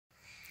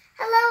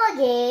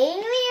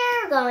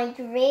going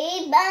to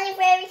read Bunny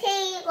Fairy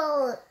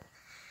Tale.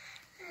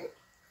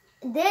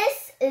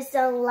 This is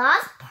the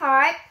last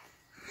part.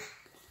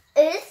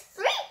 It's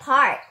 3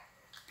 parts,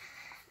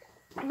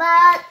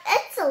 but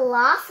it's a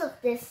loss of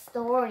this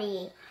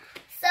story.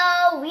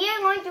 So we are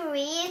going to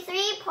read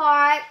 3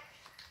 parts.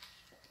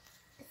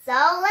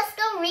 So let's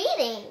go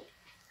reading.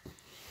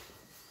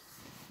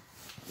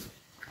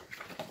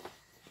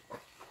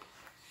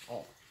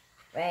 Oh,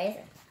 where is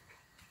it?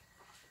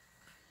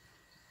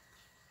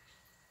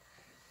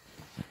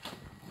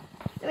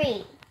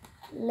 Three.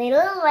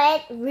 Little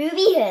Red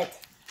Ruby Hood.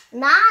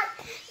 Not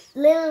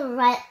Little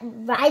Red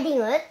Riding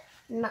Hood.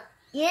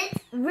 It's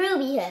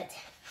Ruby Hood.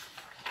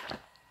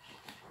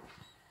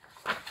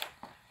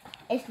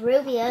 It's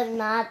Ruby Hood,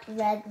 not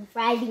Red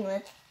Riding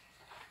Hood.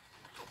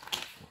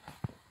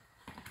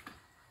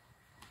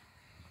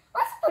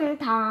 Once upon a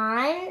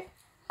time,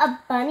 a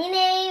bunny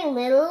named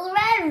Little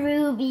Red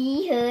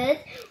Ruby Hood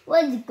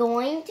was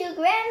going to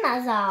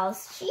Grandma's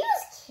house. She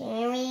was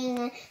carrying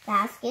a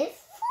basket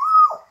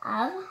full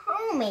of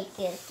homemade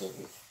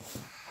cookies.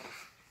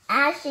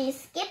 As she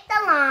skipped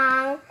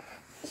along,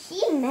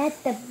 she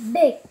met the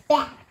big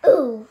bad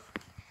wolf.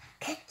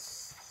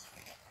 Cookies,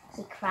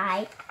 he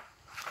cried.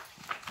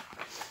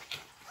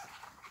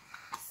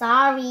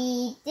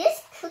 Sorry,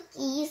 these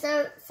cookies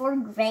are for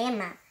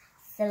Grandma,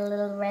 said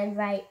Little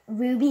Red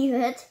Ruby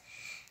Hood.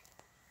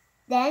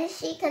 Then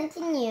she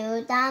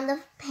continued down the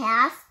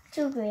path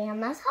to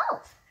Grandma's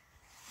house.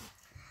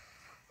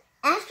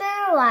 After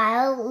a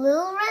while,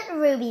 Little Red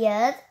Ruby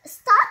Hood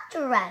stopped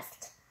to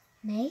rest.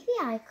 Maybe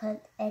I could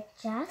eat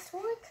just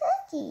one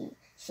cookie,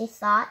 she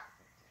thought.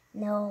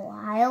 No,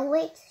 I'll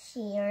wait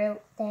here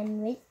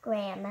then with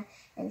Grandma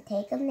and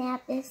take a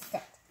nap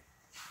instead,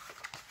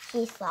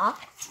 she thought.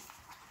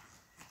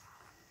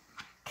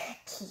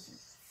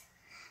 Cookies,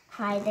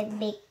 cried the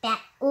big bad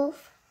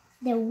wolf.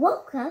 Then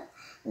woke up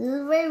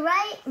Little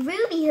Red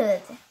Ruby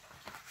Hood.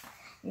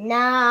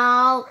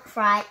 No,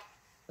 cried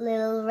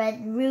Little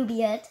Red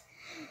Ruby Hood.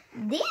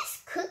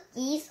 These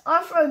cookies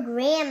are for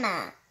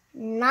Grandma,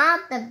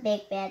 not the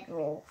big bad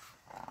wolf.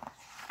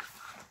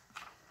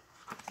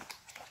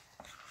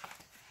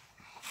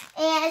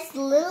 As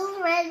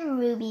Little Red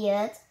Ruby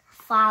Hood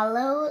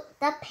followed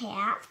the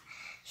path,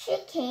 she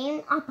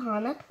came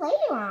upon a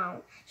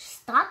playground. She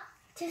stopped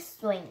to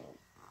swing.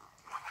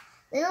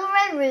 Little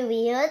Red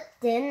Ruby Hood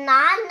did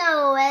not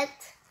know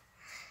it,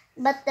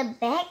 but the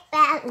big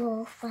bad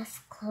wolf was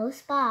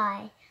close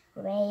by,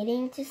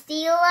 waiting to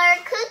steal her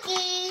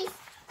cookies.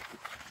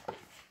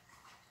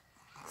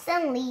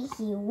 Suddenly,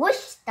 he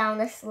whooshed down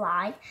the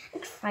slide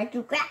and tried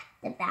to grab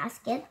the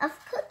basket of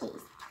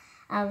cookies.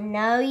 Oh,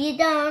 no, you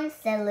don't,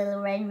 said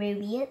Little Red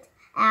Ruby Hood,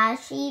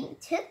 as she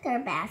took her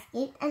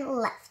basket and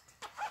left.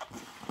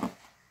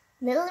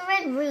 Little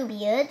Red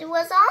Ruby Hood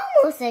was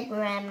almost at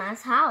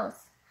Grandma's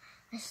house.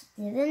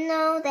 She didn't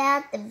know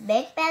that the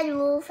big bad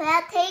wolf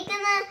had taken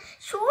a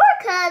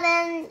shortcut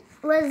and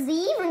was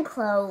even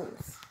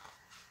close.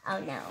 Oh,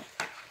 no.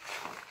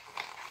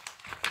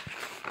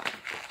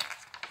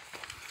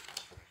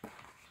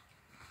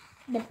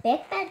 The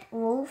big bad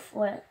wolf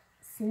was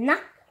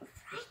snuck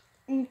right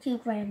into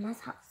Grandma's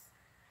house.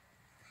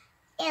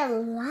 At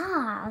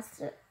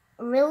last,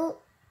 Little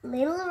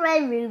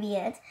Red Ruby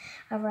Hood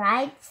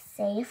arrived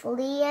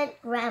safely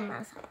at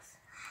Grandma's house.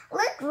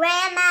 Look,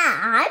 Grandma,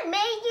 I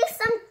made you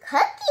some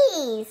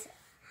cookies,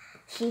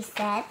 she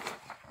said.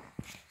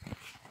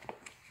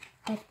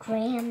 But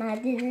Grandma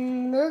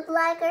didn't look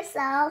like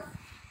herself.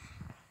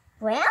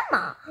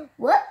 Grandma,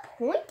 what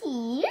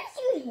pointy ears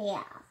you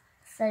have,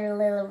 said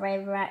Little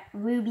Red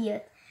Ruby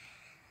Hood.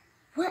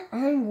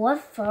 What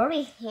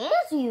furry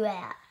hands you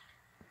have?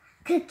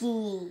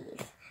 Cookies,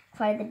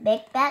 cried the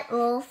big bad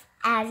wolf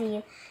as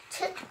he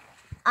took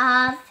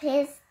off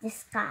his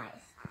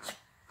disguise.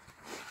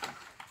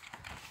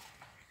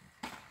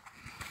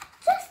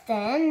 Just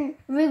then,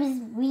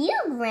 Ruby's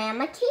real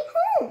grandma came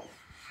home.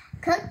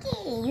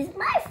 Cookies,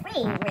 my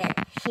favorite,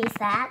 she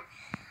said.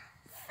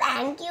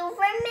 Thank you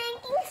for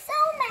making so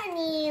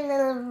many,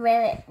 Little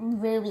Red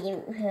Ruby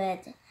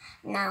Hood.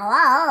 Now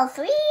all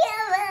 3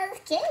 of us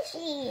can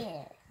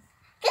share.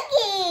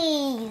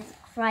 Cookies,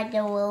 cried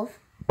the wolf.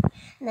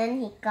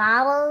 Then he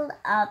gobbled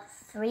up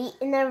 3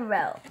 in a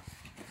row.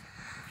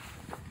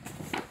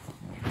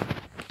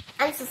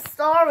 I'm so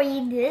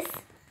sorry this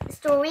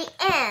story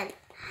ends,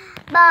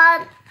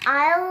 but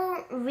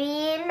I'll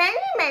read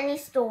many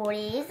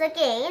stories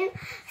again.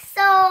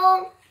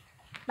 So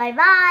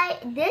bye-bye.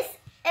 This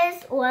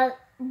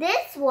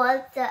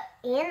was the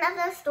end of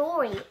the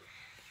story.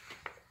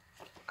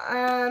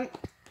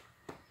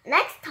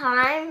 Next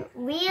time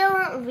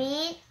we'll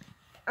read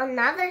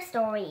another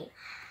story.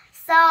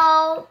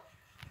 So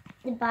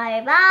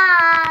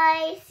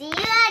bye-bye. See you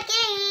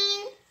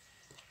again.